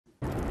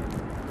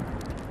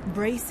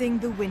Bracing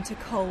the winter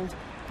cold,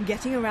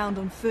 getting around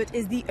on foot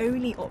is the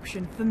only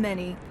option for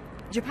many.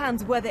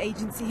 Japan's weather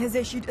agency has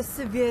issued a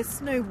severe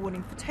snow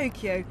warning for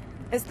Tokyo.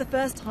 It's the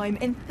first time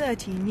in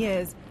 13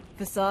 years.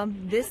 For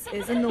some, this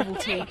is a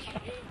novelty.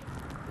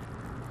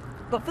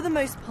 But for the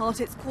most part,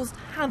 it's caused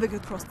havoc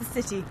across the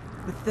city,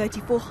 with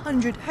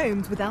 3,400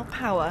 homes without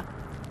power.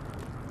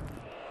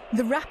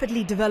 The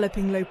rapidly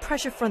developing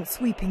low-pressure front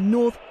sweeping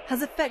north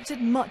has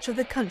affected much of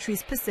the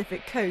country's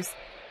Pacific coast.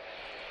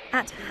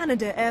 At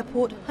Haneda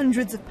Airport,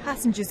 hundreds of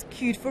passengers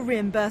queued for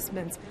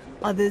reimbursements,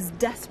 others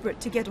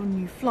desperate to get on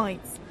new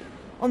flights.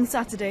 On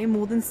Saturday,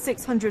 more than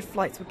 600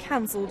 flights were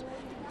cancelled,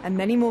 and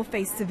many more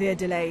faced severe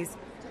delays.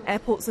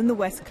 Airports in the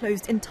west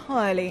closed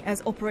entirely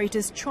as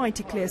operators tried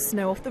to clear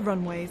snow off the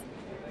runways.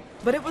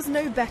 But it was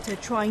no better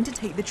trying to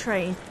take the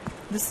train.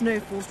 The snow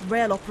forced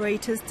rail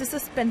operators to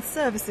suspend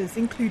services,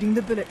 including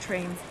the bullet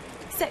trains.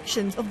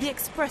 Sections of the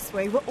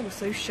expressway were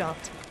also shut.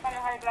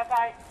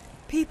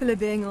 People are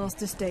being asked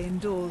to stay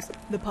indoors.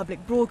 The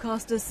public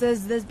broadcaster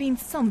says there's been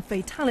some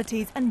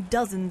fatalities and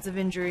dozens of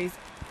injuries.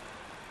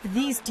 For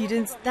these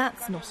students,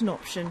 that's not an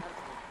option.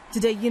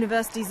 Today,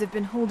 universities have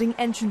been holding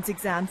entrance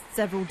exams.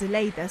 Several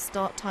delayed their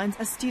start times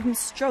as students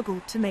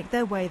struggled to make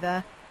their way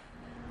there.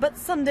 But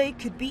Sunday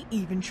could be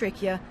even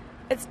trickier.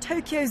 It's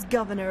Tokyo's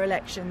governor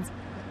elections.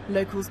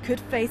 Locals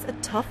could face a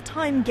tough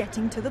time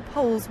getting to the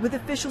polls, with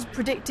officials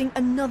predicting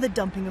another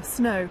dumping of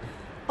snow,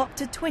 up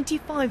to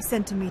 25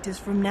 centimetres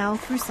from now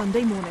through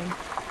Sunday morning.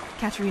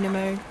 Katerina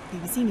Moe,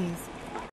 BBC News.